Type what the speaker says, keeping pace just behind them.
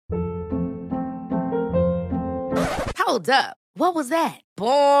Hold up. What was that?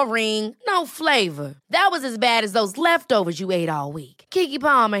 Boring. No flavor. That was as bad as those leftovers you ate all week. Keke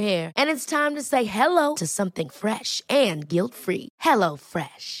Palmer here. And it's time to say hello to something fresh and guilt-free. Hello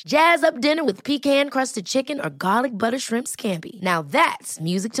Fresh. Jazz up dinner with pecan-crusted chicken or garlic butter shrimp scampi. Now that's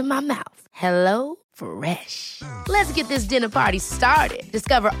music to my mouth. Hello Fresh. Let's get this dinner party started.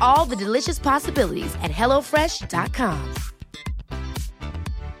 Discover all the delicious possibilities at hellofresh.com.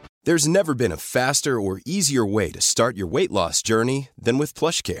 There's never been a faster or easier way to start your weight loss journey than with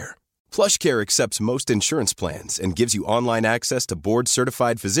PlushCare. PlushCare accepts most insurance plans and gives you online access to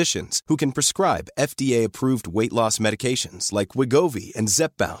board-certified physicians who can prescribe FDA-approved weight loss medications like Wegovy and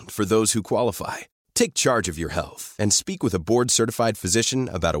Zepbound for those who qualify. Take charge of your health and speak with a board-certified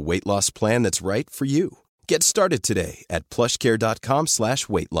physician about a weight loss plan that's right for you. Get started today at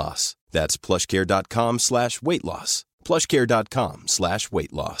plushcare.com/weight loss. That's plushcare.com/weight loss.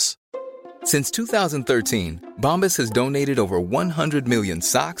 plushcare.com/weight loss. Since 2013, Bombas has donated over 100 million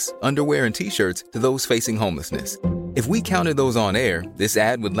socks, underwear, and T-shirts to those facing homelessness. If we counted those on air, this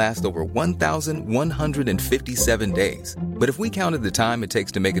ad would last over 1,157 days. But if we counted the time it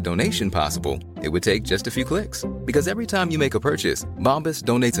takes to make a donation possible, it would take just a few clicks. Because every time you make a purchase, Bombas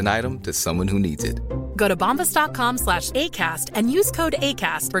donates an item to someone who needs it. Go to bombas.com/ACAST and use code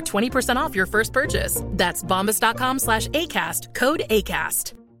ACAST for 20% off your first purchase. That's bombas.com/ACAST, code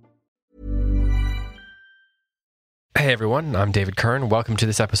ACAST. Hey everyone, I'm David Kern. Welcome to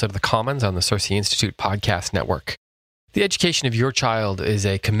this episode of The Commons on the CiRCE Institute Podcast Network. The education of your child is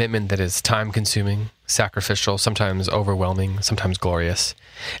a commitment that is time-consuming, sacrificial, sometimes overwhelming, sometimes glorious.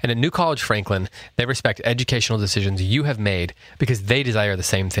 And at New College Franklin, they respect educational decisions you have made because they desire the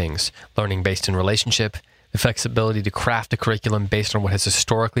same things: learning based in relationship, the flexibility to craft a curriculum based on what has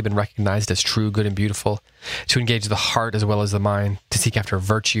historically been recognized as true, good, and beautiful, to engage the heart as well as the mind, to seek after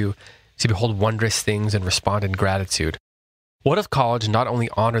virtue, to behold wondrous things and respond in gratitude. What if college not only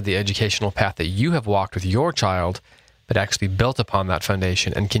honored the educational path that you have walked with your child, but actually built upon that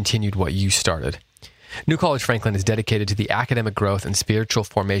foundation and continued what you started? New College Franklin is dedicated to the academic growth and spiritual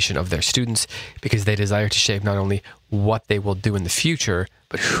formation of their students because they desire to shape not only what they will do in the future,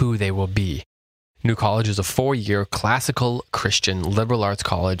 but who they will be. New College is a 4-year classical Christian liberal arts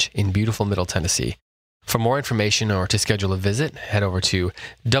college in beautiful Middle Tennessee. For more information or to schedule a visit, head over to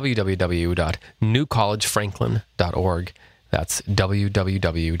www.newcollegefranklin.org. That's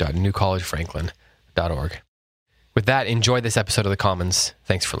www.newcollegefranklin.org. With that, enjoy this episode of The Commons.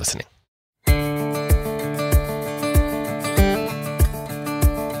 Thanks for listening.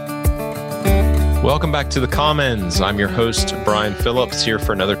 Welcome back to The Commons. I'm your host, Brian Phillips, here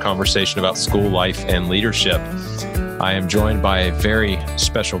for another conversation about school life and leadership. I am joined by a very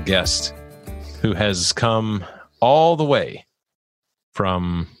special guest who has come all the way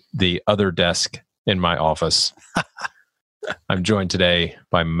from the other desk in my office. I'm joined today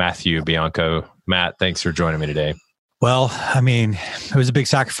by Matthew Bianco. Matt, thanks for joining me today. Well, I mean, it was a big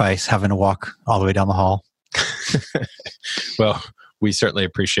sacrifice having to walk all the way down the hall. Well, we certainly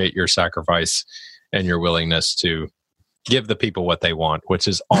appreciate your sacrifice and your willingness to give the people what they want, which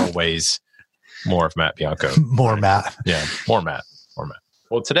is always more of Matt Bianco. More Matt. Yeah, more Matt.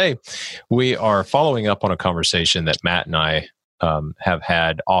 Well, today we are following up on a conversation that Matt and I have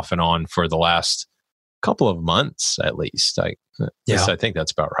had off and on for the last couple of months, at least. I think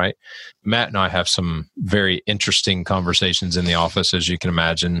that's about right. Matt and I have some very interesting conversations in the office, as you can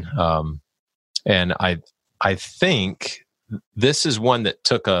imagine. And I think this is one that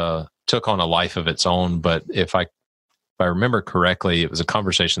took on a life of its own. But if I remember correctly, it was a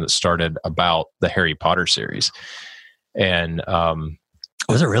conversation that started about the Harry Potter series. And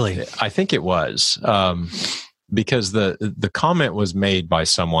was it really? I think it was, because the comment was made by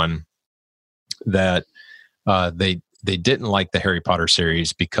someone that they didn't like the Harry Potter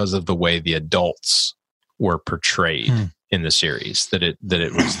series because of the way the adults were portrayed in the series. That it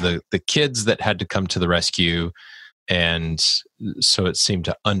was the kids that had to come to the rescue, and so it seemed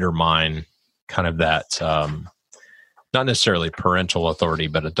to undermine kind of that not necessarily parental authority,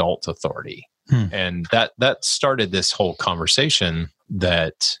 but adult authority. And that started this whole conversation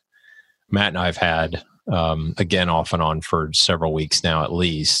that Matt and I have had, again, off and on for several weeks now, at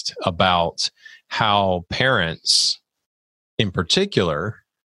least, about how parents in particular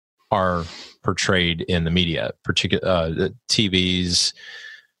are portrayed in the media, TVs,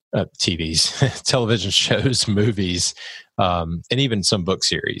 television shows, movies, and even some book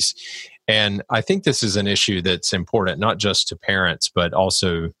series. And I think this is an issue that's important, not just to parents, but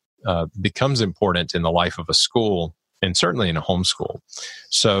also becomes important in the life of a school and certainly in a homeschool.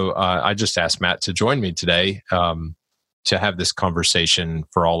 So I just asked Matt to join me today to have this conversation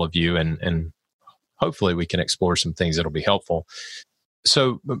for all of you and hopefully we can explore some things that'll be helpful.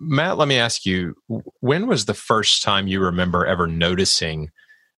 So, Matt, let me ask you, when was the first time you remember ever noticing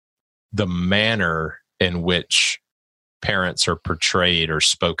the manner in which parents are portrayed or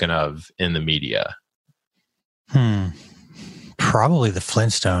spoken of in the media? Probably the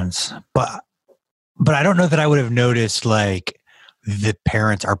Flintstones, but I don't know that I would have noticed like the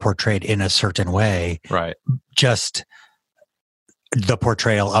parents are portrayed in a certain way. Right. Just the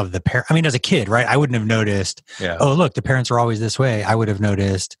portrayal of the parent. I mean, as a kid, right? I wouldn't have noticed, oh, look, the parents are always this way. I would have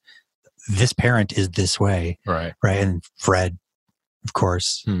noticed this parent is this way. Right. Right. And Fred, of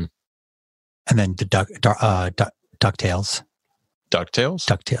course. And then the DuckTales.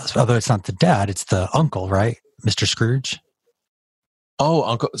 DuckTales. Although it's not the dad, it's the uncle, right? Mr. Scrooge. Oh,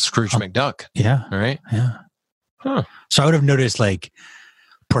 Uncle Scrooge McDuck. Yeah. Right. Yeah. Huh. So I would have noticed like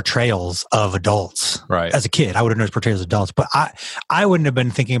portrayals of adults. Right. As a kid, I would have noticed portrayals of adults, but I wouldn't have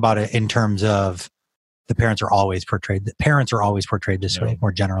been thinking about it in terms of the parents are always portrayed. The parents are always portrayed this way,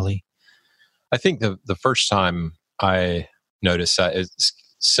 more generally. I think the first time I noticed that is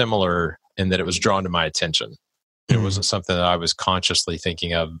similar in that it was drawn to my attention. It wasn't something that I was consciously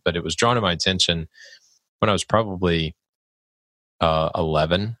thinking of, but it was drawn to my attention when I was probably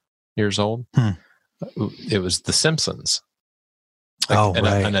 11 years old. It was The Simpsons.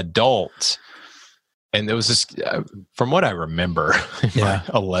 Like an adult. And there was this, from what I remember in my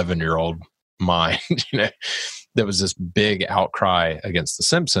 11-year-old mind, there was this big outcry against The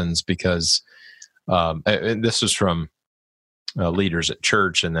Simpsons because, and this was from leaders at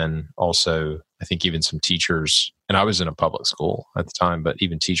church, and then also I think even some teachers, and I was in a public school at the time, but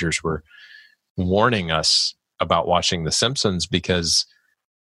even teachers were warning us about watching The Simpsons because,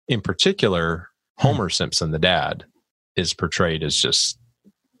 in particular, Homer Simpson, the dad, is portrayed as just,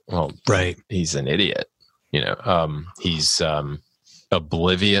 he's an idiot. He's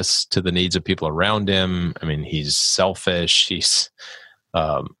oblivious to the needs of people around him. I mean, he's selfish. He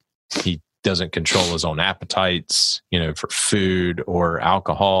doesn't control his own appetites, for food or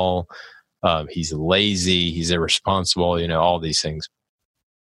alcohol. He's lazy. He's irresponsible. All these things.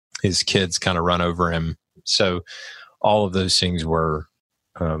 His kids kind of run over him. So all of those things were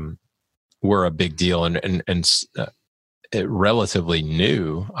a big deal and it relatively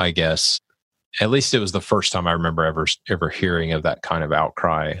new, I guess. At least it was the first time I remember ever hearing of that kind of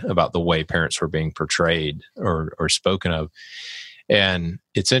outcry about the way parents were being portrayed or spoken of. And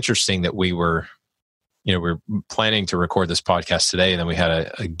it's interesting that we were planning to record this podcast today, and then we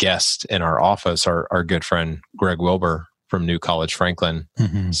had a guest in our office, our good friend Greg Wilbur from New College Franklin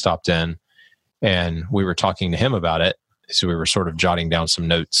stopped in, and we were talking to him about it. So we were sort of jotting down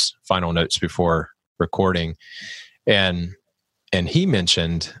some final notes before recording. And he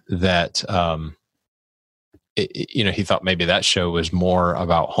mentioned that, he thought maybe that show was more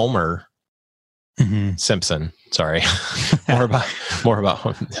about Homer Simpson. Sorry, more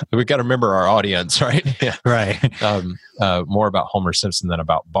about. We got to remember our audience, right? Yeah, right. More about Homer Simpson than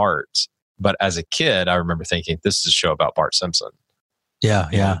about Bart. But as a kid, I remember thinking this is a show about Bart Simpson.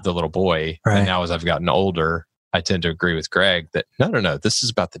 Yeah, the little boy. Right. And now, as I've gotten older, I tend to agree with Greg that no, this is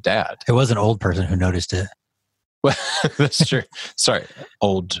about the dad. It was an old person who noticed it. Well, that's true. Sorry,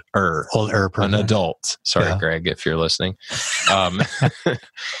 older person. An adult. Sorry, Greg, if you're listening. I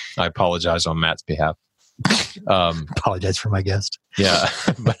apologize on Matt's behalf. Apologize for my guest. Yeah,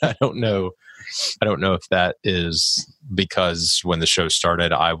 but I don't know if that is because when the show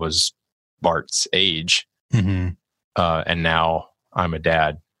started, I was Bart's age, and now I'm a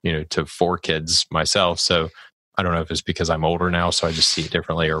dad, to 4 kids myself. So I don't know if it's because I'm older now, so I just see it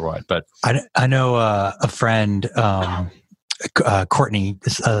differently or what. But I know a friend, Courtney,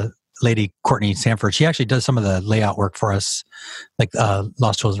 lady Courtney Sanford. She actually does some of the layout work for us, like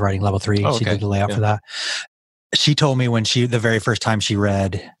Lost Tools Writing Level 3. She did the layout for that. She told me when the very first time she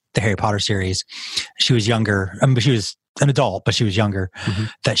read the Harry Potter series, she was younger. She was an adult, but she was younger.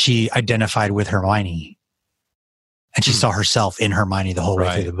 That she identified with Hermione. And she saw herself in Hermione the whole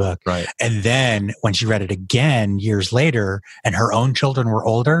way through the book. Right. And then when she read it again years later and her own children were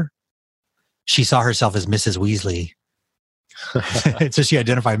older, she saw herself as Mrs. Weasley. So she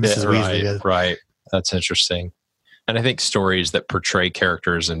identified Mrs. Weasley. Right. That's interesting. And I think stories that portray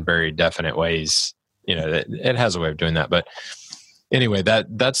characters in very definite ways, it has a way of doing that. But anyway,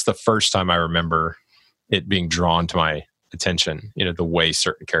 that's the first time I remember it being drawn to my attention, the way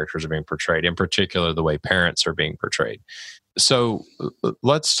certain characters are being portrayed, in particular, the way parents are being portrayed. So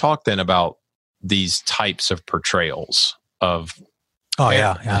let's talk then about these types of portrayals of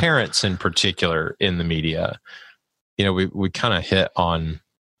parents in particular in the media. We kind of hit on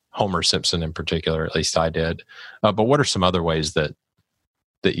Homer Simpson in particular, at least I did. But what are some other ways that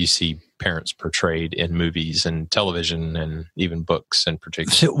you see parents portrayed in movies and television and even books in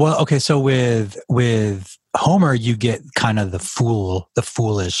particular. So with Homer, you get kind of the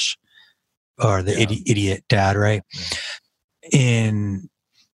foolish, or the idiot dad, right? Yeah. In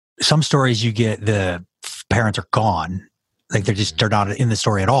some stories, you get the parents are gone. Like they're not in the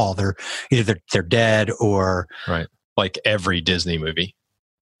story at all. They're either they're dead or right. Like every Disney movie.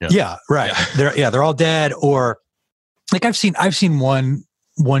 Yeah, right. Yeah. They're all dead, or like I've seen one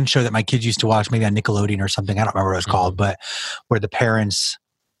show that my kids used to watch, maybe on Nickelodeon or something. I don't remember what it was called, but where the parents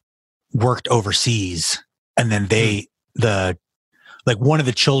worked overseas, and then one of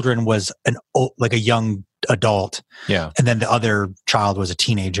the children was a young adult, and then the other child was a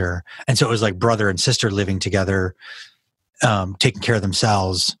teenager, and so it was like brother and sister living together, taking care of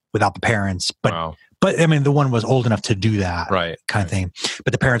themselves without the parents, but. Wow. But I mean, the one was old enough to do that, right? Kind of thing.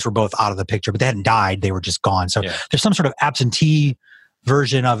 But the parents were both out of the picture, but they hadn't died; they were just gone. So there's some sort of absentee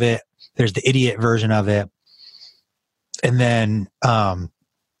version of it. There's the idiot version of it, and then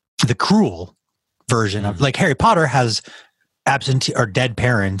the cruel version of, like, Harry Potter has absentee or dead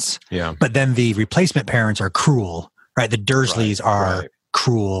parents. Yeah. But then the replacement parents are cruel, right? The Dursleys are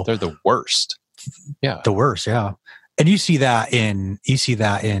cruel. They're the worst. Yeah, the worst. Yeah, and you see that in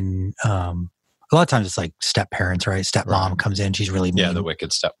a lot of times it's like step parents, right? Stepmom comes in, she's really mean. Yeah, the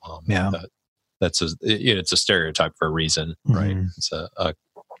wicked stepmom. Yeah, it's a stereotype for a reason, right?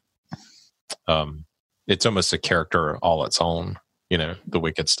 It's almost a character all its own. The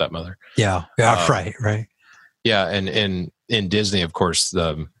wicked stepmother. Yeah, right. Yeah, and in Disney, of course,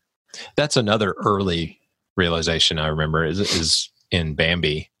 that's another early realization I remember is in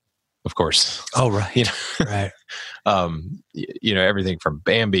Bambi. Of course. Oh, right. Right. Everything from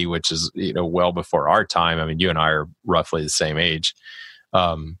Bambi, which is, well before our time. I mean, you and I are roughly the same age.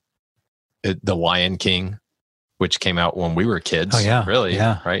 The Lion King, which came out when we were kids. Oh, yeah. Really?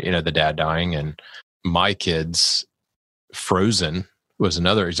 Yeah. Right. The dad dying, and my kids, Frozen was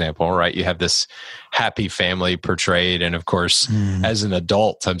another example, right? You have this happy family portrayed. And of course, as an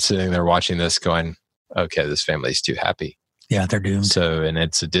adult, I'm sitting there watching this going, okay, this family's too happy. Yeah, they're doomed. So, and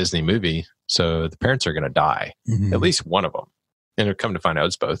it's a Disney movie, so the parents are going to die, at least one of them. And it'll come to find out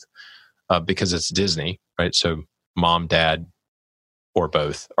it's both, because it's Disney, right? So mom, dad, or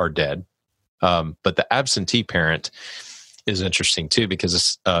both are dead. But the absentee parent is interesting too,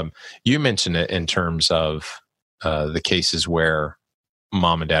 because you mentioned it in terms of the cases where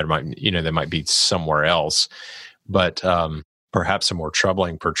mom and dad they might be somewhere else, but perhaps a more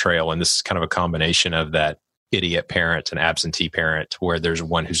troubling portrayal. And this is kind of a combination of that idiot parent and absentee parent, where there's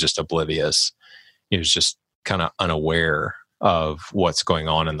one who's just oblivious, who's just kind of unaware of what's going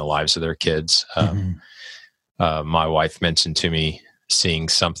on in the lives of their kids. My wife mentioned to me seeing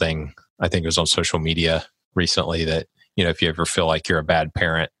something, I think it was on social media recently, that, if you ever feel like you're a bad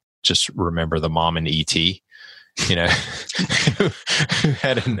parent, just remember the mom in E.T., who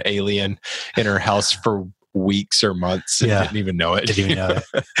had an alien in her house for weeks or months and didn't even know it. So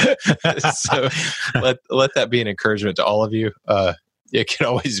let that be an encouragement to all of you. It can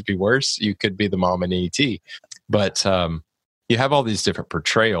always be worse. You could be the mom in E.T., but you have all these different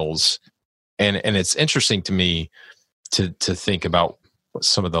portrayals, and it's interesting to me to think about what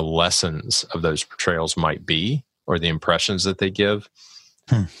some of the lessons of those portrayals might be, or the impressions that they give.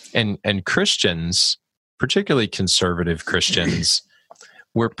 And Christians, particularly conservative Christians,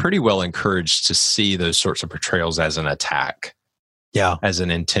 we're pretty well encouraged to see those sorts of portrayals as an attack. Yeah. As an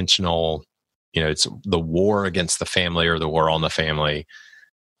intentional, it's the war against the family or the war on the family.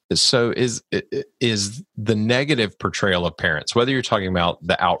 So is the negative portrayal of parents, whether you're talking about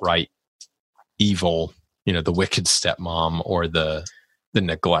the outright evil, the wicked stepmom, or the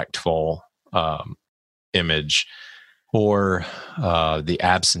neglectful image, or the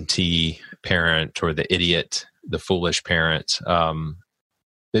absentee parent, or the idiot, the foolish parent,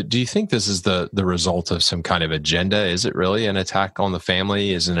 do you think this is the result of some kind of agenda? Is it really an attack on the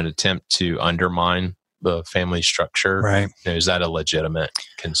family? Is it an attempt to undermine the family structure? Right. Is that a legitimate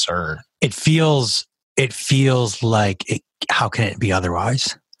concern? It feels like it. How can it be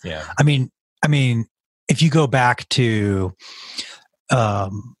otherwise? Yeah. I mean, if you go back to, I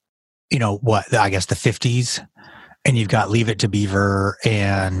guess the 50s, and you've got Leave It to Beaver,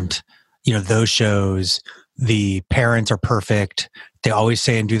 and those shows. The parents are perfect. They always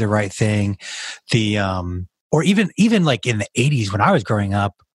say and do the right thing. Or even like in the 80s when I was growing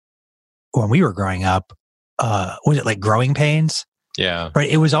up, when we were growing up, was it like Growing Pains? Yeah. Right.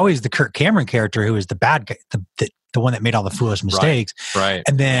 It was always the Kirk Cameron character who was the bad guy, the one that made all the foolish mistakes. Right.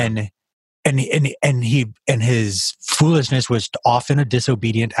 And then, and his foolishness was often a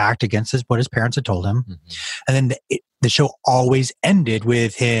disobedient act against what his parents had told him. And then the show always ended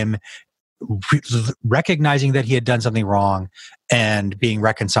with him recognizing that he had done something wrong and being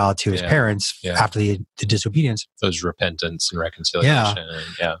reconciled to his parents after the disobedience. Those repentance and reconciliation.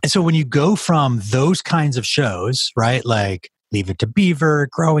 And so when you go from those kinds of shows, right, like Leave It to Beaver,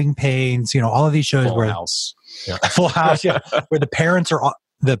 Growing Pains, all of these shows Full House. Full House, where the parents are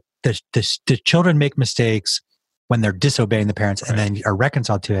the children make mistakes when they're disobeying the parents and then are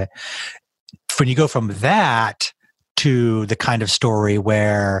reconciled to it. When you go from that to the kind of story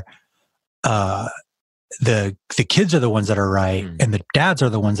where the kids are the ones that are right and the dads are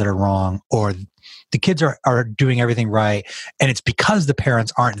the ones that are wrong, or the kids are doing everything right, and it's because the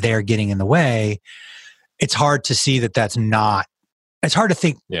parents aren't there getting in the way, it's hard to see that's not, it's hard to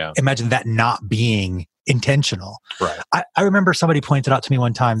think, imagine that not being intentional. Right. I remember somebody pointed out to me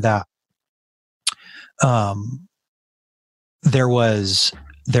one time that there was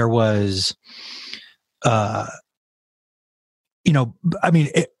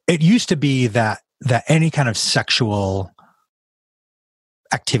it used to be that any kind of sexual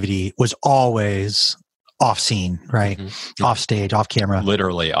activity was always off scene, right? Mm-hmm. Off stage, off camera.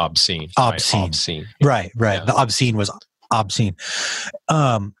 Literally obscene. Obscene. Right. Obscene. Right. Yeah. The obscene was obscene.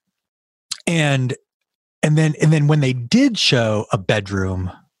 And then when they did show a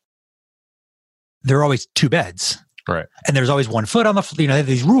bedroom, there were always two beds. Right. And there's always 1 foot on the, they have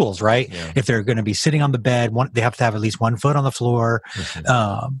these rules, right? Yeah. If they're going to be sitting on the bed, they have to have at least 1 foot on the floor.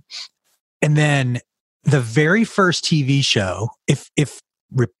 Mm-hmm. And then the very first TV show, if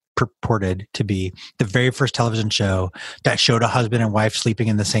purported to be the very first television show that showed a husband and wife sleeping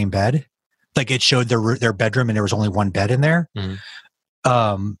in the same bed, like it showed their bedroom and there was only one bed in there,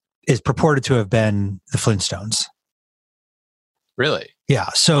 is purported to have been the Flintstones. Really? Yeah.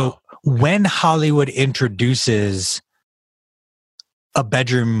 So when Hollywood introduces a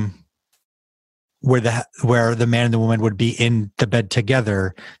bedroom where the man and the woman would be in the bed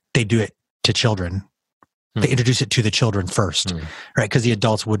together, they do it to children. They introduce it to the children first, right? Because the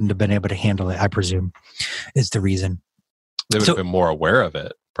adults wouldn't have been able to handle it, I presume, is the reason. They would have been more aware of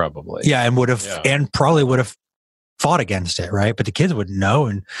it, probably. Yeah, and probably would have fought against it, right? But the kids wouldn't know,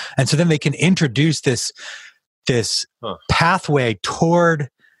 and so then they can introduce this pathway toward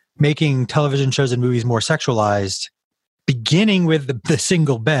making television shows and movies more sexualized, beginning with the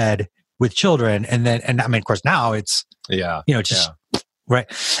single bed with children, and of course now it's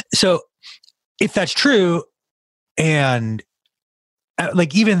right. So if that's true, and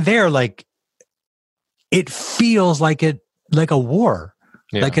like even there, like it feels like a war,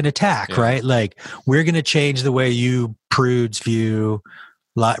 like an attack, right? Like we're going to change the way you prudes view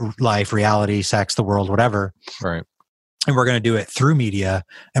life, reality, sex, the world, whatever, right? And we're going to do it through media,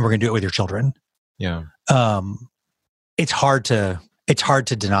 and we're going to do it with your children. Yeah. It's hard to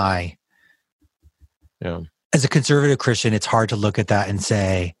deny. Yeah. As a conservative Christian, it's hard to look at that and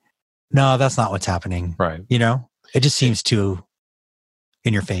say, no, that's not what's happening. Right. It just seems too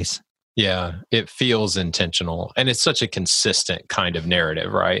in your face. Yeah. It feels intentional. And it's such a consistent kind of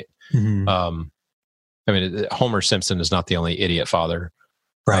narrative, right? Mm-hmm. Homer Simpson is not the only idiot father.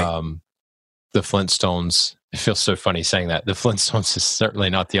 Right. The Flintstones, it feels so funny saying that. The Flintstones is certainly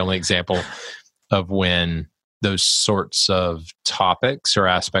not the only example of when those sorts of topics or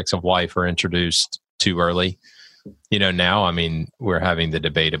aspects of life are introduced too early. Now, we're having the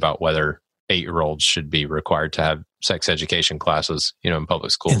debate about whether 8-year-olds should be required to have sex education classes, in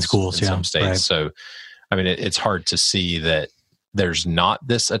public schools. In schools, in some states. Right. So, it's hard to see that there's not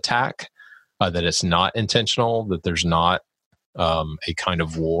this attack, that it's not intentional, that there's not a kind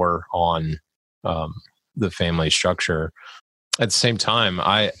of war on the family structure. At the same time,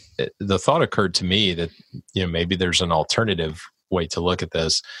 the thought occurred to me that, maybe there's an alternative way to look at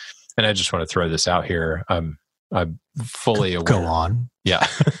this. And I just want to throw this out here. I'm fully aware. Go on. Yeah.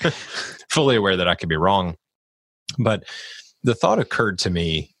 Fully aware that I could be wrong. But the thought occurred to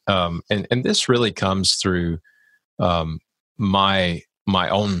me, and this really comes through my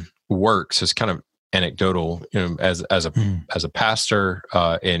own works as kind of anecdotal, as a pastor,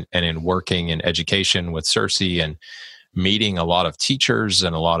 and in working in education with CiRCE and meeting a lot of teachers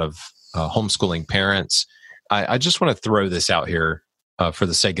and a lot of homeschooling parents. I just want to throw this out here for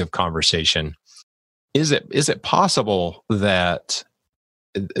the sake of conversation. Is it possible that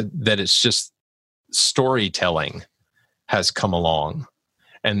it's just storytelling has come along,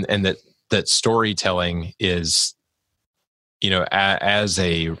 and that storytelling is, as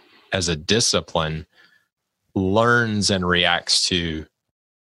a discipline, learns and reacts to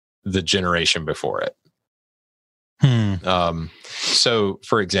the generation before it? So,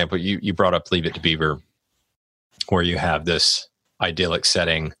 for example, you brought up Leave It to Beaver, where you have this idyllic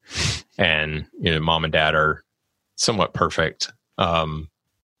setting, and mom and dad are somewhat perfect.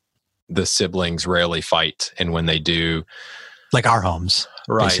 the siblings rarely fight, and when they do, like our homes,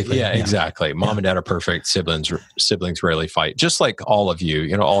 right? Basically. Yeah, exactly. Mom and dad are perfect. Siblings rarely fight, just like all of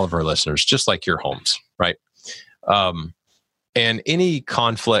you. All of our listeners, just like your homes, right? And any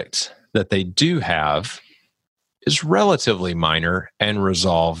conflict that they do have is relatively minor and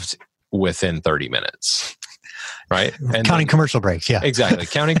resolved within 30 minutes, right? And counting commercial breaks. Yeah, exactly.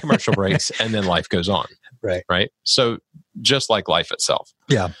 Counting commercial breaks, and then life goes on. Right. Right. So just like life itself.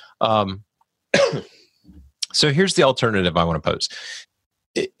 Yeah. So here's the alternative I want to pose.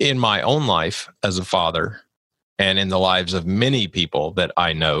 In my own life as a father, and in the lives of many people that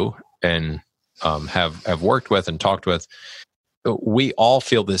I know and have worked with and talked with, we all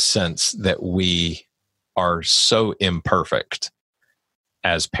feel this sense that we are so imperfect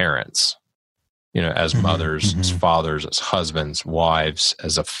as parents, as mothers, as fathers, as husbands, wives,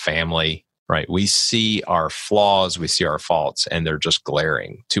 as a family, right? We see our flaws, we see our faults, and they're just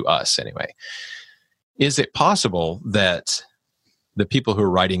glaring to us anyway. Is it possible that the people who are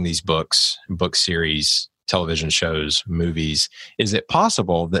writing these books, book series, television shows, movies, is it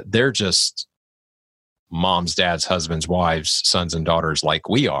possible that they're just moms, dads, husbands, wives, sons, and daughters like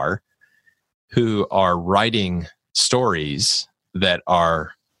we are, who are writing stories that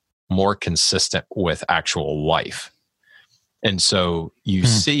are more consistent with actual life? And so you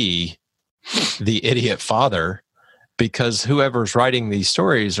see the idiot father, because whoever's writing these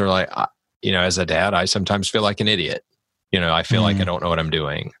stories are like, as a dad, I sometimes feel like an idiot. I feel like I don't know what I'm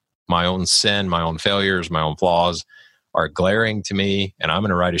doing. My own sin, my own failures, my own flaws are glaring to me, and I'm going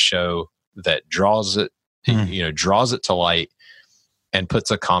to write a show that draws it to light and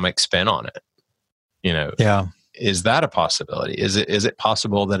puts a comic spin on it. Yeah. Is that a possibility? Is it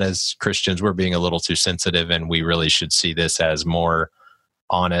possible that as Christians we're being a little too sensitive, and we really should see this as more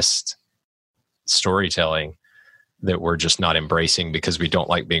honest storytelling that we're just not embracing because we don't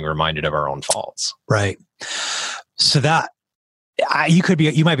like being reminded of our own faults? Right. So that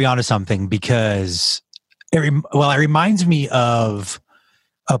you might be onto something, because it reminds me of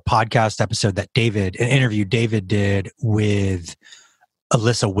a podcast episode that an interview David did with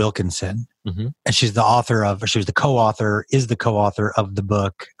Alyssa Wilkinson. Mm-hmm. And she was the co-author of the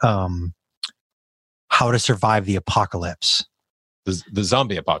book, How to Survive the Apocalypse. The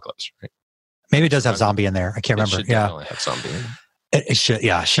zombie apocalypse, right? Maybe it does have zombie in there. I can't remember. It should definitely have zombie in it. It should.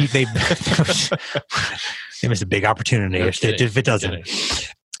 Yeah. They missed a big opportunity if it doesn't.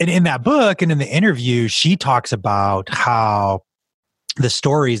 And in that book and in the interview, she talks about how the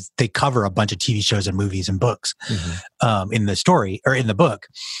stories, they cover a bunch of TV shows and movies and books in the story or in the book.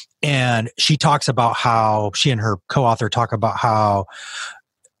 And she talks about how she and her co-author talk about how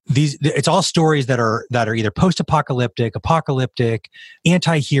it's all stories that are either post-apocalyptic, apocalyptic,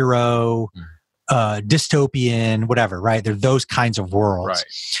 anti-hero, dystopian, whatever, right? They're those kinds of worlds. Right.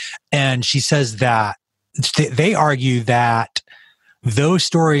 And she says that they argue that those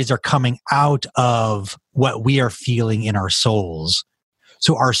stories are coming out of what we are feeling in our souls.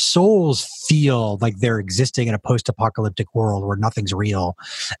 So our souls feel like they're existing in a post-apocalyptic world where nothing's real.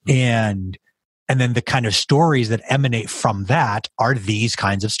 And then the kind of stories that emanate from that are these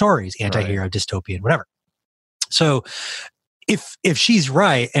kinds of stories, anti-hero, dystopian, whatever. So if she's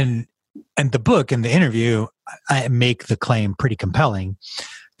right, and the book and the interview I make the claim pretty compelling,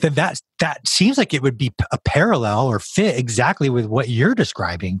 then that seems like it would be a parallel or fit exactly with what you're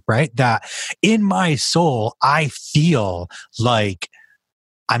describing, right? That in my soul, I feel like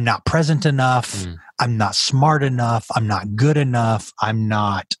I'm not present enough. I'm not smart enough. I'm not good enough. I'm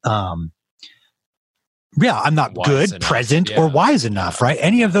not, I'm not good, present, or wise enough, right?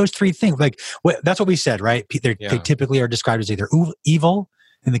 Any of those three things. Like that's what we said, right? They typically are described as either evil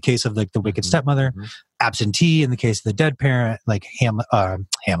in the case of like the wicked stepmother, absentee in the case of the dead parent, like Hamlet,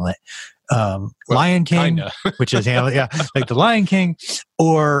 Lion King, which is Hamlet, like the Lion King,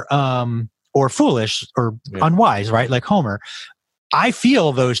 or foolish or unwise, right? Like Homer. I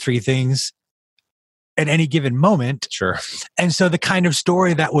feel those three things at any given moment. Sure. And so the kind of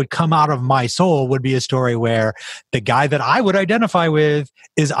story that would come out of my soul would be a story where the guy that I would identify with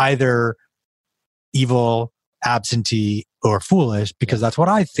is either evil, absentee, or foolish, because that's what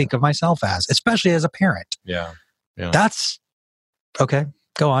I think of myself as, especially as a parent. Yeah. That's okay.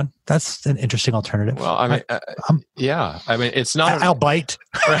 Go on. That's an interesting alternative. Well, I mean, I mean, it's not. I'll bite.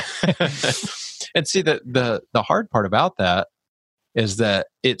 And see, the hard part about that is that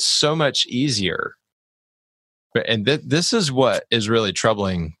it's so much easier. And this is what is really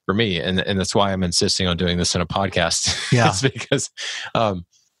troubling for me. And that's why I'm insisting on doing this in a podcast. Yeah. It's because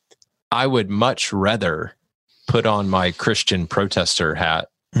I would much rather put on my Christian protester hat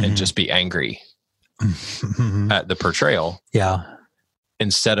and just be angry at the portrayal. Yeah.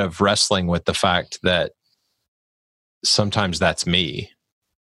 instead of wrestling with the fact that sometimes that's me.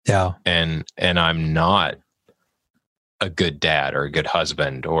 Yeah. And I'm not a good dad or a good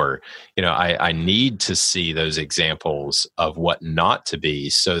husband, or, I need to see those examples of what not to be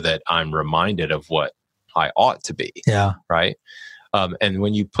so that I'm reminded of what I ought to be. Yeah. Right. And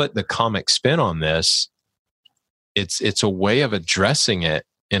when you put the comic spin on this, it's a way of addressing it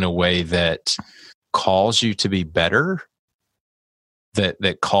in a way that calls you to be better,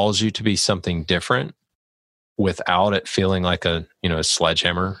 that calls you to be something different, without it feeling like a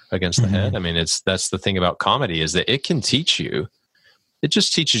sledgehammer against the head. I mean, that's the thing about comedy, is that it can teach you. It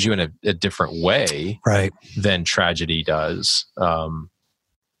just teaches you in a different way, right, than tragedy does.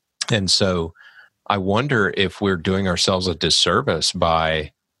 And so I wonder if we're doing ourselves a disservice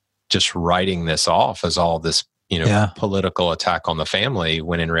by just writing this off as all this, political attack on the family,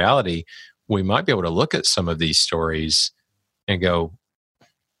 when in reality, we might be able to look at some of these stories and go,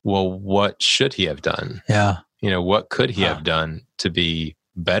 well, what should he have done? Yeah. What could he have done to be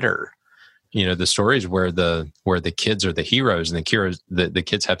better? The stories where the kids are the heroes, and the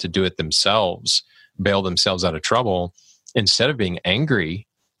kids have to do it themselves, bail themselves out of trouble, instead of being angry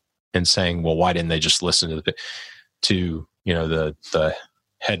and saying, well, why didn't they just listen to the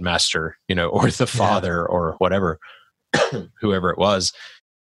headmaster, or the father, or whatever, whoever it was.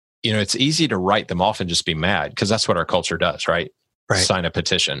 It's easy to write them off and just be mad, because that's what our culture does, right? Right. Sign a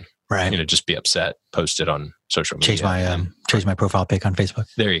petition, right? Just be upset, post it on social media, change my profile pic on Facebook.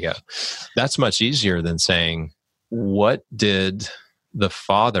 There you go. That's much easier than saying, what did the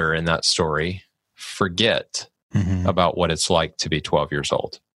father in that story forget about what it's like to be 12 years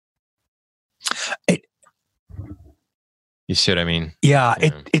old? You see what I mean? Yeah.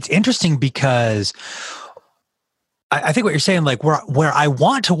 It's interesting because I think what you're saying, like where I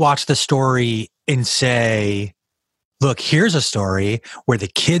want to watch the story and say, look, here's a story where the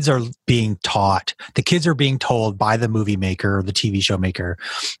kids are being taught, the kids are being told by the movie maker or the TV show maker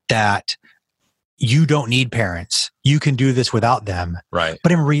that you don't need parents. You can do this without them. Right.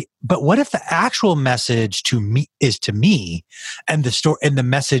 But what if the actual message to me, and the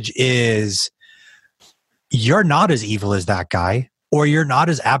message is, you're not as evil as that guy, or you're not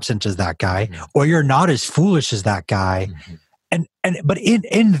as absent as that guy, or you're not as foolish as that guy. But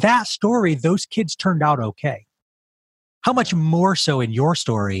in that story, those kids turned out okay. How much more so in your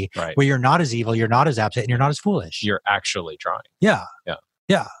story, right, where you're not as evil, you're not as absent, and you're not as foolish? You're actually trying. Yeah.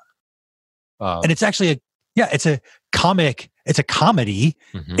 And it's actually it's a comedy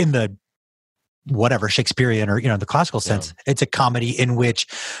in the whatever Shakespearean or the classical sense. It's a comedy in which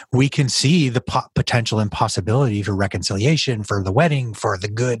we can see the potential and possibility for reconciliation, for the wedding, for the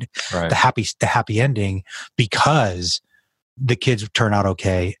good, the happy ending, because the kids turn out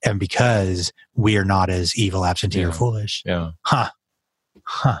okay, and because we are not as evil, absentee, or foolish. Yeah.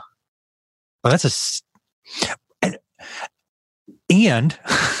 Well, that's and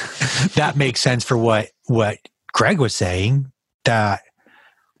that makes sense for what Greg was saying, that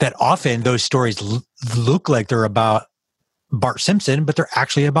often those stories look like they're about Bart Simpson, but they're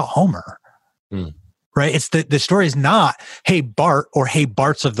actually about Homer. Right? It's the story is not, hey, Bart, or hey,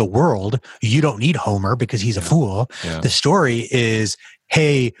 Barts of the world, you don't need Homer because he's a fool. The story is,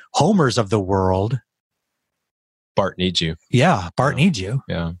 hey, Homers of the world, Bart needs you. Yeah, Bart needs you.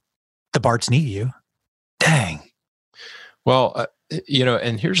 Yeah. The Barts need you. Dang. Well,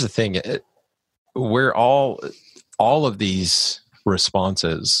 and here's the thing. We're all of these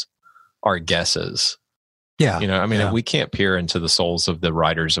responses are guesses. Yeah. We can't peer into the souls of the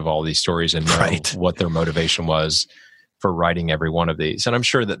writers of all these stories and know what their motivation was for writing every one of these. And I'm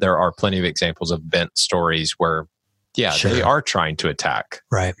sure that there are plenty of examples of bent stories where, they are trying to attack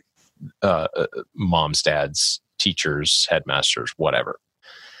moms, dads, teachers, headmasters, whatever.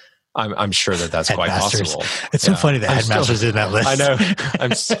 I'm sure that's quite possible. It's so funny that Headmasters in that list. I know.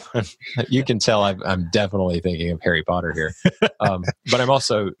 You can tell I'm definitely thinking of Harry Potter here, but I'm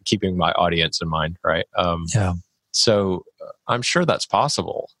also keeping my audience in mind, right? So I'm sure that's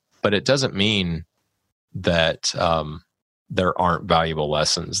possible, but it doesn't mean that there aren't valuable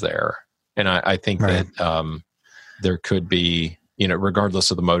lessons there. And I think that there could be,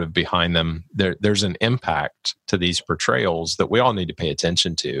 regardless of the motive behind them, there's an impact to these portrayals that we all need to pay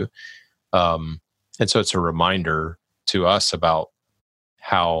attention to. And so it's a reminder to us about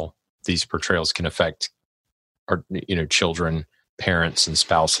how these portrayals can affect our, children, parents, and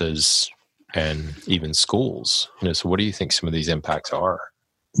spouses, and even schools. So what do you think some of these impacts are?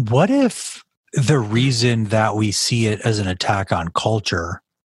 What if the reason that we see it as an attack on culture,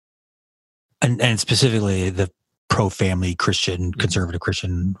 and specifically the pro-family Christian, conservative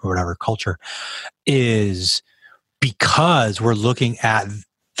Christian, or whatever culture, is because we're looking at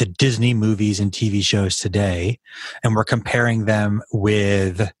the Disney movies and TV shows today, and we're comparing them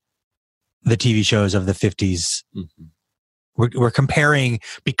with the TV shows of the 50s. Mm-hmm. We're comparing,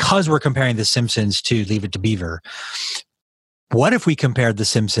 because we're comparing The Simpsons to Leave It to Beaver. What if we compared The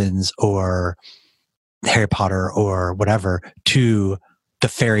Simpsons or Harry Potter or whatever to the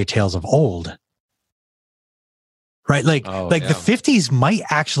fairy tales of old? Right? The 50s might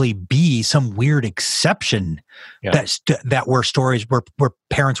actually be some weird exception that were stories where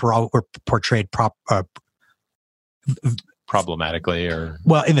parents were portrayed problematically, or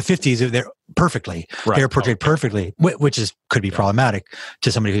in the 50s they're perfectly. Right. They were portrayed perfectly, which could be problematic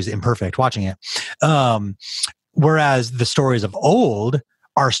to somebody who's imperfect watching it. Whereas the stories of old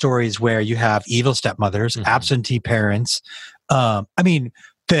are stories where you have evil stepmothers, absentee parents. The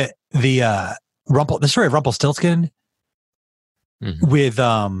story of Rumpelstiltskin with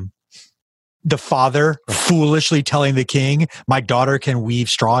the father foolishly telling the king, "My daughter can weave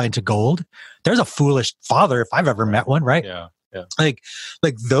straw into gold." There's a foolish father if I've ever met one, right? Yeah. Yeah. Like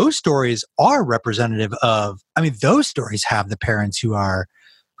those stories are representative of, those stories have the parents who are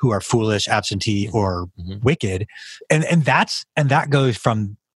foolish, absentee, or wicked. And that goes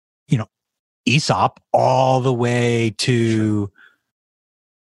from, Aesop all the way to,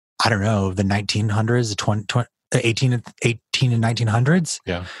 I don't know, the 1900s, the 18 and 1900s.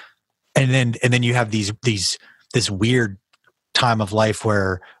 Yeah. And then you have this weird time of life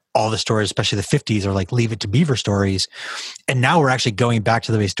where all the stories, especially the 50s, are like Leave It to Beaver stories. And now we're actually going back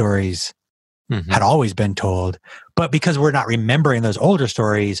to the way stories had always been told. But because we're not remembering those older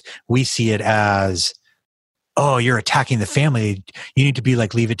stories, we see it as, oh, you're attacking the family. You need to be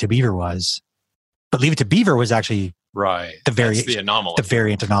like Leave It to Beaver was. But Leave It to Beaver was actually the anomaly. The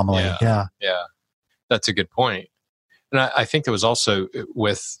variant anomaly. Yeah. That's a good point. And I think there was also,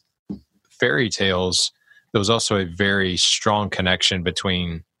 with fairy tales, there was also a very strong connection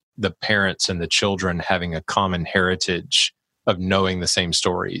between the parents and the children having a common heritage of knowing the same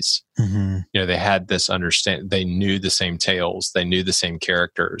stories. They had this understanding. They knew the same tales. They knew the same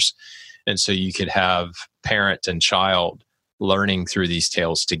characters. And so you could have parent and child learning through these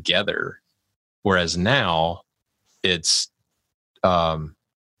tales together. Whereas now it's, pardon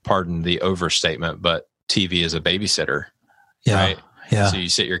the overstatement, but TV is a babysitter. Yeah. Right? Yeah. So you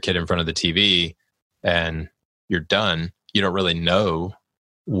sit your kid in front of the TV and you're done. You don't really know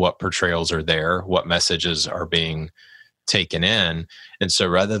what portrayals are there, what messages are being taken in. And so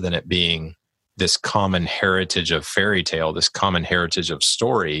rather than it being this common heritage of fairy tale, this common heritage of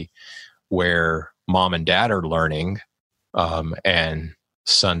story where mom and dad are learning, and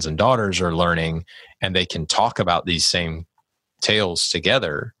sons and daughters are learning, and they can talk about these same tales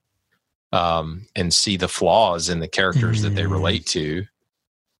together, and see the flaws in the characters that they relate to.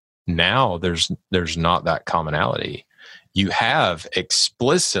 Now there's not that commonality. You have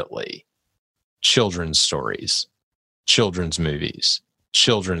explicitly children's stories, children's movies,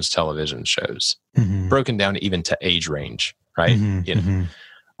 children's television shows, broken down even to age range, right?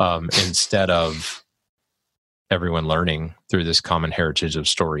 Instead of everyone learning through this common heritage of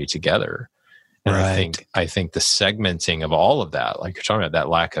story together. And I think the segmenting of all of that, like you're talking about, that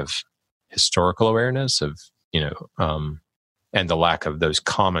lack of historical awareness of, and the lack of those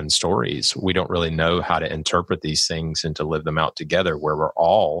common stories, we don't really know how to interpret these things and to live them out together, where we're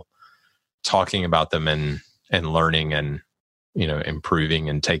all talking about them and learning and, improving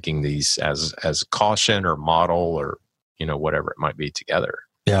and taking these as caution or model or, whatever it might be together.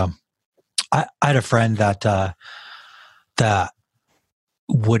 Yeah. I had a friend that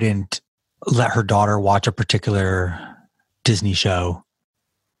wouldn't let her daughter watch a particular Disney show.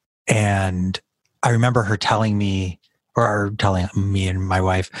 And I remember her telling me and my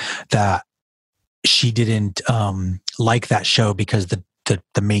wife that she didn't like that show because the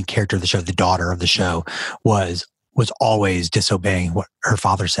main character of the show, the daughter of the show, was always disobeying what her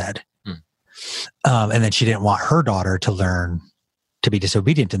father said. And then she didn't want her daughter to learn to be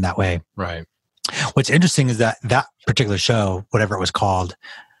disobedient in that way. Right. What's interesting is that particular show, whatever it was called,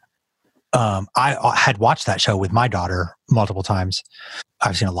 I had watched that show with my daughter multiple times.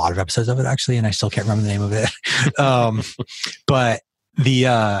 I've seen a lot of episodes of it, actually, and I still can't remember the name of it.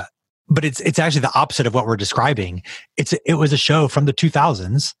 But it's actually the opposite of what we're describing. It was a show from the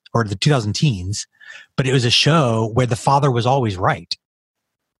 2000s or the 2000 teens, but it was a show where the father was always right.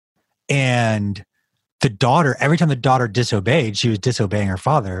 And the daughter, every time the daughter disobeyed, she was disobeying her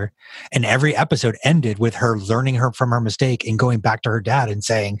father. And every episode ended with her learning from her mistake and going back to her dad and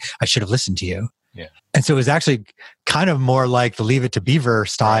saying, "I should have listened to you." Yeah. And so it was actually kind of more like the Leave It to Beaver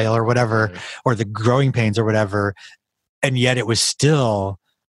style or whatever, or the Growing Pains or whatever. And yet it was still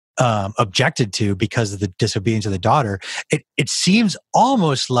objected to because of the disobedience of the daughter. It seems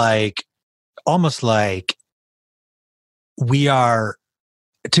almost like we are,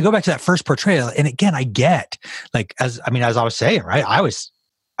 to go back to that first portrayal. And again, I get, like, as I was saying, right? I was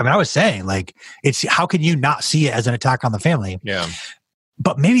saying, like, it's, how can you not see it as an attack on the family? Yeah.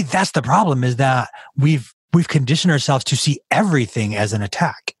 But maybe that's the problem, is that we've conditioned ourselves to see everything as an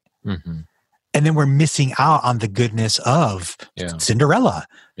attack. Mm-hmm. And then we're missing out on the goodness of Cinderella,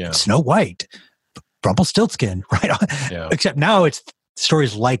 Snow White, Rumpelstiltskin, right? Yeah. Except now it's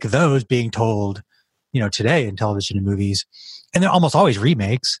stories like those being told, today in television and movies. And they're almost always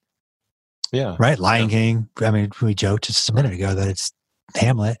remakes. Yeah. Right? Lion King. I mean, we joked just a minute ago that it's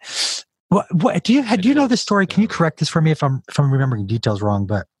Hamlet. What do you know this story? Can you correct this for me if I'm remembering details wrong?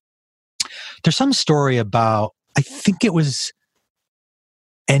 But there's some story about, I think it was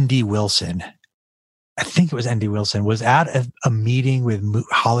N.D. Wilson. I think it was N.D. Wilson was at a meeting with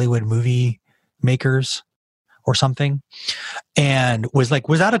Hollywood movie makers or something, and was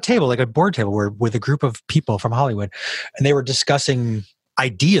at a table, like a board table, with a group of people from Hollywood, and they were discussing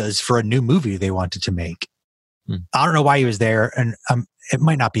ideas for a new movie they wanted to make. I don't know why he was there, and it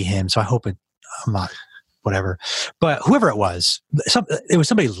might not be him, so I hope I'm not, whatever. But whoever it was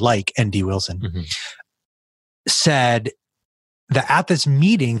somebody like N.D. Wilson, said that at this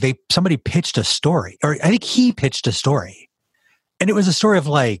meeting, somebody pitched a story, or I think he pitched a story, and it was a story of,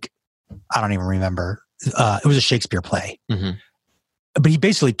 like, I don't even remember. It was a Shakespeare play, but he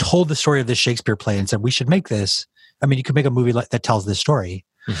basically told the story of this Shakespeare play and said, we should make this. I mean, you could make a movie that tells this story.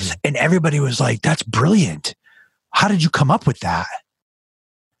 And everybody was like, that's brilliant. How did you come up with that?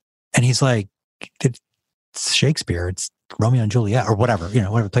 And he's like, it's Shakespeare. It's Romeo and Juliet, or whatever,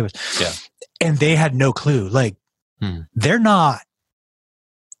 whatever the play was. Yeah. And they had no clue. Like, they're not,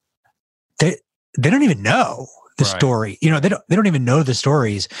 they don't even know the story. They don't even know the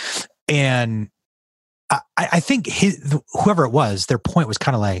stories. And I think whoever it was, their point was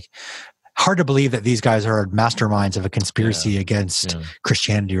kind of like, hard to believe that these guys are masterminds of a conspiracy against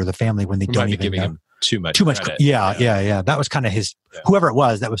Christianity or the family when they don't even giving them too much credit. Yeah. That was kind of his, whoever it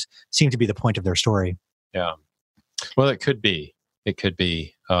was, that seemed to be the point of their story. Yeah. Well, it could be.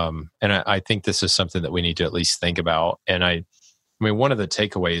 And I think this is something that we need to at least think about. And I mean, one of the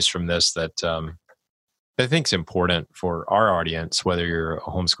takeaways from this that I think is important for our audience, whether you're a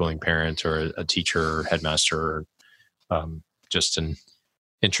homeschooling parent or a teacher or headmaster or just an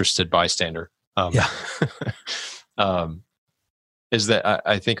interested bystander, is that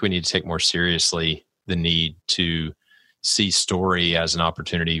I think we need to take more seriously the need to see story as an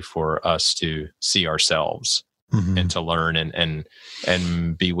opportunity for us to see ourselves and to learn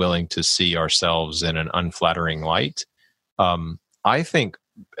and be willing to see ourselves in an unflattering light. I think,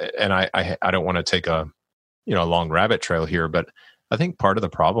 and I don't want to take a long rabbit trail here, but I think part of the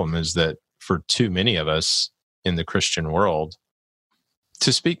problem is that for too many of us in the Christian world,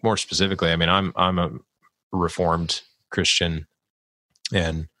 to speak more specifically, I mean, I'm a Reformed Christian,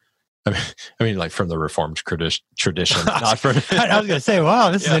 and I mean, like, from the Reformed tradition, not from. I was going to say,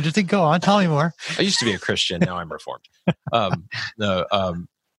 wow, this is interesting. Go on, tell me more. I used to be a Christian, now I'm Reformed.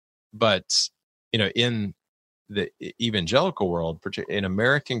 But in the evangelical world, in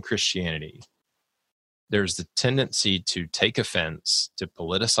American Christianity, there's the tendency to take offense, to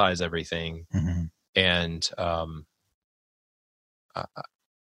politicize everything, and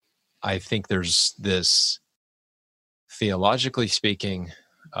I think there's this, theologically speaking,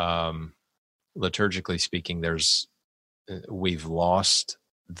 liturgically speaking, we've lost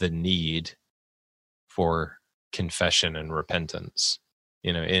the need for confession and repentance.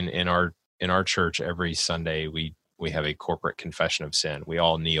 In our church, every Sunday we have a corporate confession of sin. We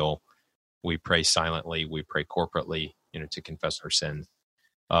all kneel, we pray silently, we pray corporately, to confess our sin.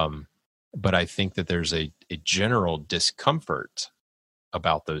 But I think that there's a general discomfort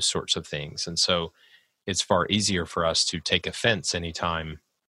about those sorts of things. And so it's far easier for us to take offense anytime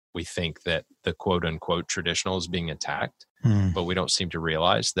we think that the quote unquote traditional is being attacked, but we don't seem to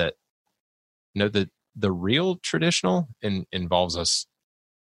realize that, the real traditional involves us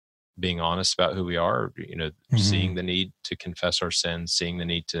being honest about who we are, seeing the need to confess our sins, seeing the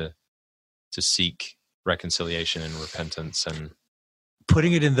need to seek reconciliation and repentance. And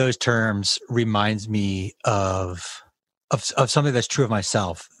putting it in those terms reminds me of something that's true of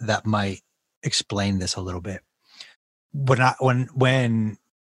myself that might explain this a little bit. I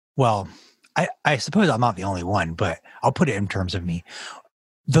suppose I'm not the only one, but I'll put it in terms of me.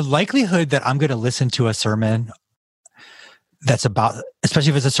 The likelihood that I'm going to listen to a sermon that's about, especially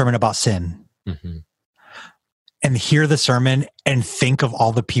if it's a sermon about sin, and hear the sermon and think of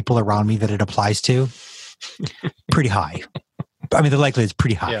all the people around me that it applies to, pretty high. I mean, the likelihood is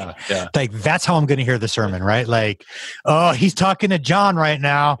pretty high. Yeah. Like, that's how I'm going to hear the sermon, right? Like, oh, he's talking to John right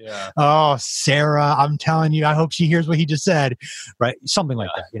now. Yeah. Oh, Sarah, I'm telling you, I hope she hears what he just said, right? Something like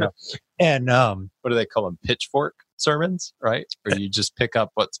that, you know? And what do they call them? Pitchfork sermons, right? Where you just pick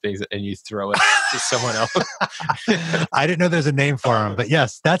up what's being and you throw it to someone else. I didn't know there's a name for them, but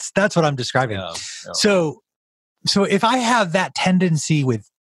yes, that's what I'm describing. Yeah. So if I have that tendency with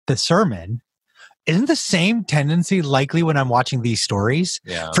the sermon, isn't the same tendency likely when I'm watching these stories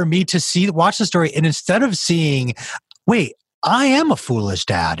for me to watch the story, and instead of seeing, wait, I am a foolish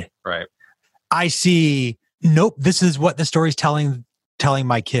dad, right? I see, nope, this is what the story's telling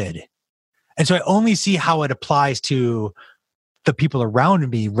my kid. And so I only see how it applies to the people around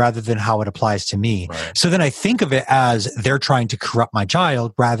me rather than how it applies to me. Right. So then I think of it as they're trying to corrupt my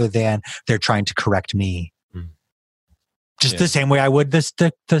child rather than they're trying to correct me. Just the same way I would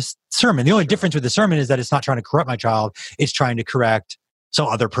the sermon. The only difference with the sermon is that it's not trying to corrupt my child; it's trying to correct some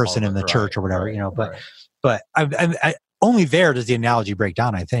other person in the church or whatever, you know. But I only there does the analogy break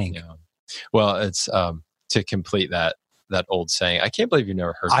down, I think. Yeah. Well, it's to complete that old saying. I can't believe you've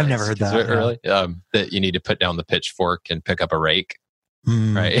never heard. I've never heard that. Really? That you need to put down the pitchfork and pick up a rake.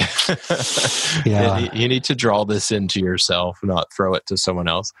 Right? Yeah. You need to draw this into yourself, not throw it to someone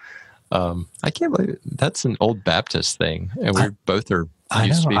else. I can't believe that's an old Baptist thing, and we both are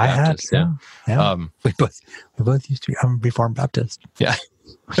used to be Baptists. Yeah. We both used to be Reformed Baptist. Yeah.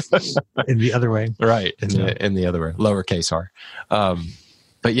 In the other way, right? In the other way, lowercase r.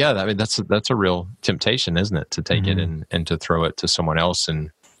 But yeah, I mean that's a real temptation, isn't it, to take it and to throw it to someone else,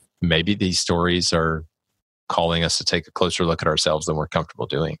 and maybe these stories are calling us to take a closer look at ourselves than we're comfortable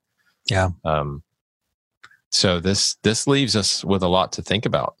doing. Yeah. So this leaves us with a lot to think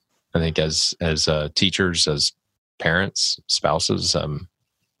about. I think as teachers, as parents, spouses,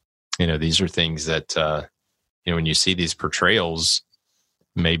 these are things that when you see these portrayals,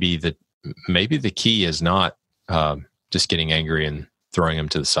 maybe the key is not just getting angry and throwing them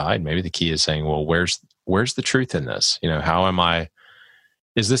to the side. Maybe the key is saying, well, where's the truth in this? How am I?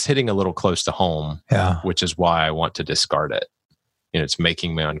 Is this hitting a little close to home? Yeah. Which is why I want to discard it. It's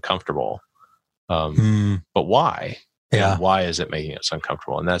making me uncomfortable. But why? Yeah. Why is it making us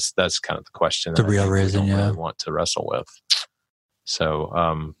uncomfortable? And that's kind of the question. The real reason, we really want to wrestle with.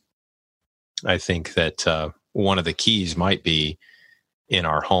 So I think that one of the keys might be in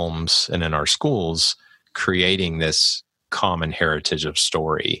our homes and in our schools, creating this common heritage of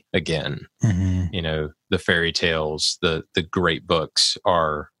story again. The fairy tales, the great books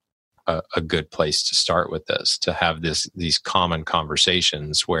are a good place to start with this, to have these common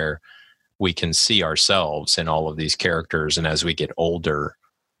conversations where we can see ourselves in all of these characters. And as we get older,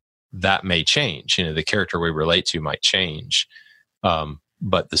 that may change. The character we relate to might change.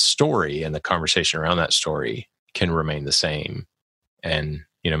 But the story and the conversation around that story can remain the same. And,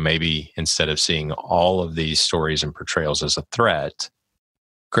 maybe instead of seeing all of these stories and portrayals as a threat,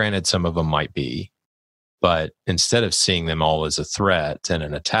 granted, some of them might be, but instead of seeing them all as a threat and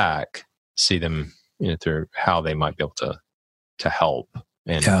an attack, see them, through how they might be able to help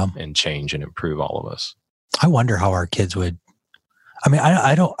and change and improve all of us. I wonder how our kids would. I mean,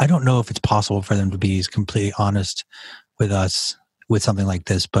 I don't know if it's possible for them to be completely honest with us with something like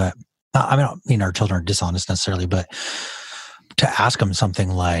this, but I don't mean our children are dishonest necessarily, but to ask them something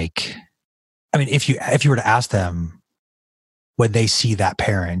like, I mean, if you were to ask them when they see that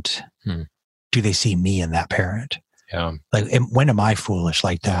parent, do they see me in that parent? Yeah. Like, when am I foolish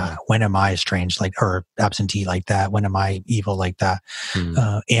like that? When am I estranged or absentee like that? When am I evil like that?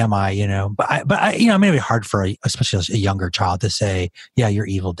 Am I, but I it may be hard for especially a younger child to say, yeah, you're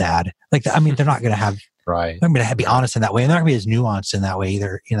evil, dad. Like, I mean, they're not going to have, right. They're going to be honest in that way. And they're not going to be as nuanced in that way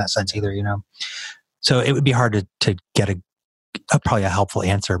either, in that sense either, So it would be hard to get probably a helpful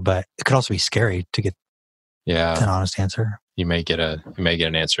answer, but it could also be scary to get an honest answer. You may get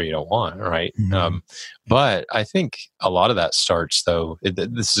an answer you don't want, right? But I think a lot of that starts, though.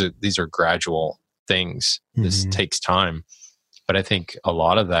 These are gradual things. This takes time, but I think a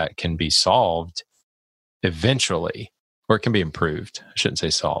lot of that can be solved eventually, or it can be improved. I shouldn't say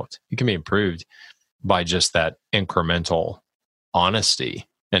solved. It can be improved by just that incremental honesty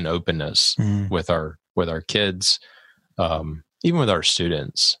and openness with our kids, even with our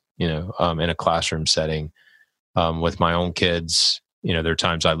students. In a classroom setting. With my own kids, there are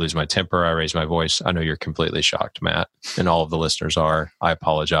times I lose my temper, I raise my voice. I know you're completely shocked, Matt, and all of the listeners are. I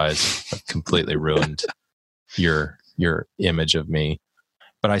apologize. I've completely ruined your image of me.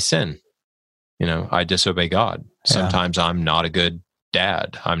 But I sin. I disobey God. Sometimes I'm not a good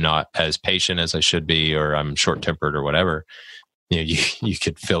dad. I'm not as patient as I should be, or I'm short-tempered or whatever. You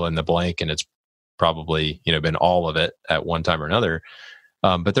could fill in the blank, and it's probably, been all of it at one time or another.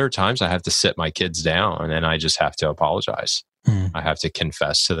 But there are times I have to sit my kids down and I just have to apologize. I have to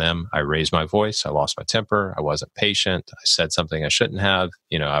confess to them. I raised my voice. I lost my temper. I wasn't patient. I said something I shouldn't have.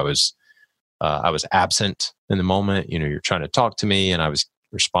 I was absent in the moment. You're trying to talk to me and I was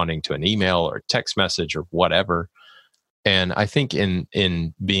responding to an email or a text message or whatever. And I think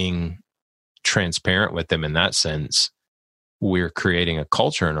in being transparent with them in that sense, we're creating a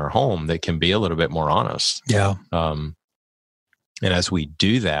culture in our home that can be a little bit more honest. Yeah. And as we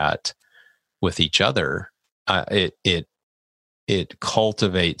do that with each other, it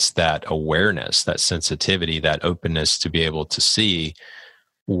cultivates that awareness, that sensitivity, that openness to be able to see,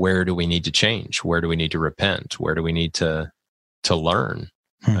 where do we need to change? Where do we need to repent? Where do we need to learn,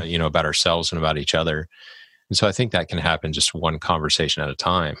 about ourselves and about each other? And so I think that can happen just one conversation at a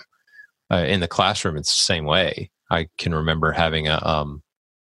time. In the classroom, it's the same way. I can remember having a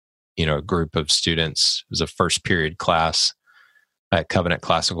group of students. It was a first period class at Covenant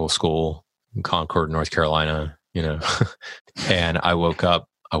Classical School in Concord, North Carolina, and I woke up,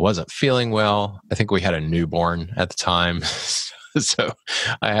 I wasn't feeling well. I think we had a newborn at the time. So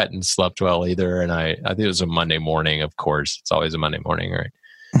I hadn't slept well either. And I think it was a Monday morning, of course. It's always a Monday morning, right?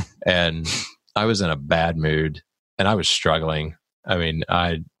 And I was in a bad mood and I was struggling. I mean,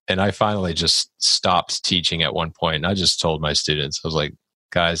 I finally just stopped teaching at one point. And I just told my students, I was like,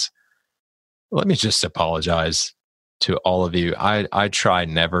 guys, let me just apologize to all of you. I try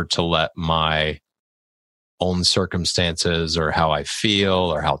never to let my own circumstances or how I feel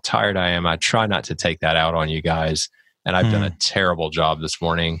or how tired I am, I try not to take that out on you guys. And I've done a terrible job this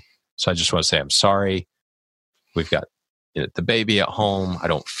morning. So I just want to say I'm sorry. We've got the baby at home. I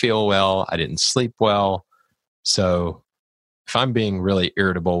don't feel well. I didn't sleep well. So if I'm being really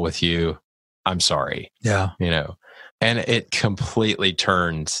irritable with you, I'm sorry. Yeah. And it completely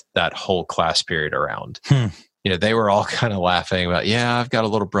turned that whole class period around. They were all kind of laughing about, I've got a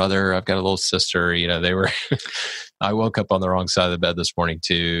little brother, I've got a little sister, they were, I woke up on the wrong side of the bed this morning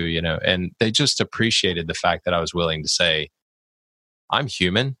too, and they just appreciated the fact that I was willing to say, I'm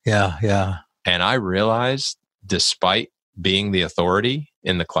human. Yeah. Yeah. And I realized, despite being the authority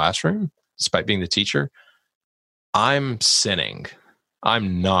in the classroom, despite being the teacher, I'm sinning.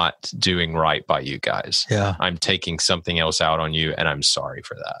 I'm not doing right by you guys. Yeah. I'm taking something else out on you and I'm sorry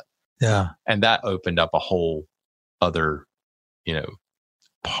for that. Yeah. And that opened up a whole other,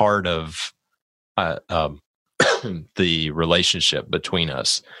 part of the relationship between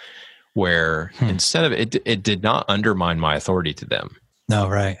us where instead of it did not undermine my authority to them. No,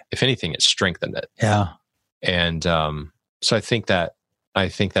 right. If anything, it strengthened it. Yeah. And so I think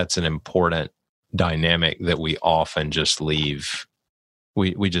that's an important dynamic that we often just leave.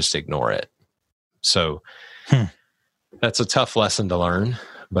 We just ignore it. So that's a tough lesson to learn,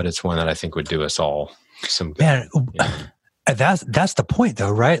 but it's one that I think would do us all some good. Man, that's the point though,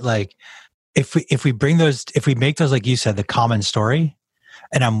 right? Like if we make those, like you said, the common story,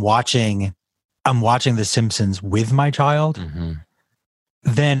 and I'm watching The Simpsons with my child,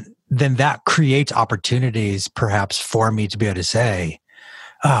 then that creates opportunities perhaps for me to be able to say,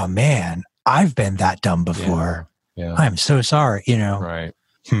 oh man, I've been that dumb before. Yeah. I'm so sorry, Right.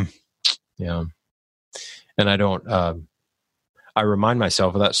 Yeah. And I don't, I remind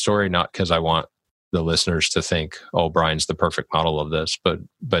myself of that story, not because I want the listeners to think, oh, Brian's the perfect model of this, but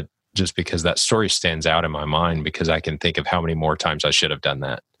just because that story stands out in my mind, because I can think of how many more times I should have done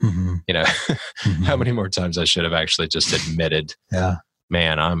that. How many more times I should have actually just admitted,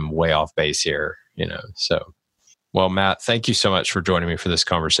 man, I'm way off base here, so. Well, Matt, thank you so much for joining me for this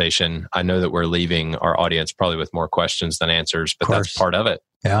conversation. I know that we're leaving our audience probably with more questions than answers, but that's part of it.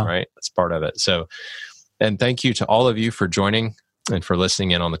 Yeah. Right. That's part of it. So, and thank you to all of you for joining and for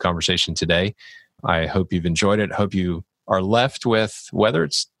listening in on the conversation today. I hope you've enjoyed it. Hope you are left with, whether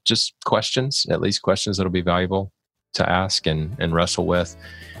it's just questions, at least questions that'll be valuable to ask and wrestle with.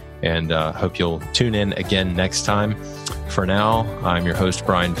 And hope you'll tune in again next time. For now, I'm your host,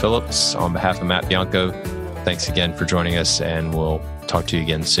 Brian Phillips. On behalf of Matt Bianco, thanks again for joining us, and we'll talk to you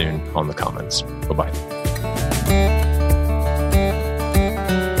again soon on the Commons. Bye-bye.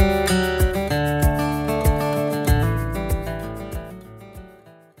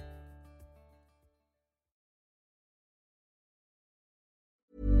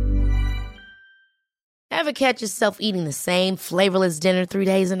 Ever catch yourself eating the same flavorless dinner 3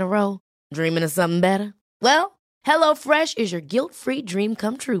 days in a row? Dreaming of something better? Well, HelloFresh is your guilt-free dream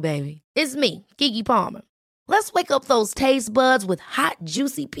come true, baby. It's me, Keke Palmer. Let's wake up those taste buds with hot,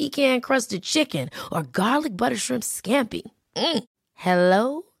 juicy pecan-crusted chicken or garlic butter shrimp scampi.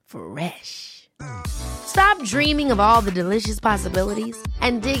 Hello Fresh. Stop dreaming of all the delicious possibilities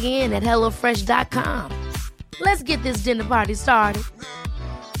and dig in at HelloFresh.com. Let's get this dinner party started.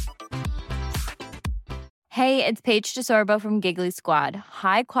 Hey, it's Paige DeSorbo from Giggly Squad.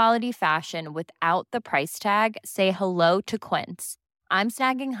 High quality fashion without the price tag. Say hello to Quince. I'm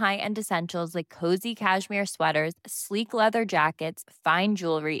snagging high-end essentials like cozy cashmere sweaters, sleek leather jackets, fine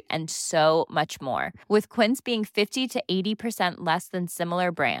jewelry, and so much more. With Quince being 50 to 80% less than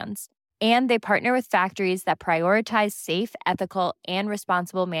similar brands. And they partner with factories that prioritize safe, ethical, and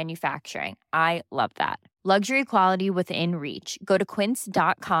responsible manufacturing. I love that. Luxury quality within reach. Go to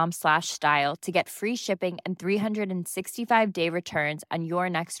quince.com/style to get free shipping and 365-day returns on your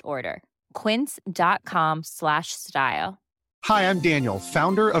next order. Quince.com/style. Hi, I'm Daniel,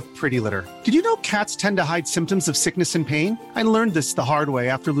 founder of Pretty Litter. Did you know cats tend to hide symptoms of sickness and pain? I learned this the hard way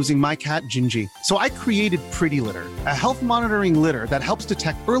after losing my cat, Gingy. So I created Pretty Litter, a health monitoring litter that helps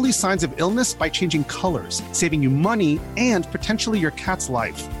detect early signs of illness by changing colors, saving you money and potentially your cat's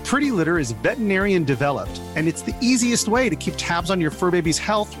life. Pretty Litter is veterinarian developed, and it's the easiest way to keep tabs on your fur baby's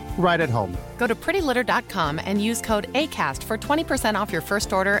health right at home. Go to prettylitter.com and use code ACAST for 20% off your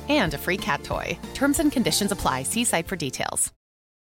first order and a free cat toy. Terms and conditions apply. See site for details.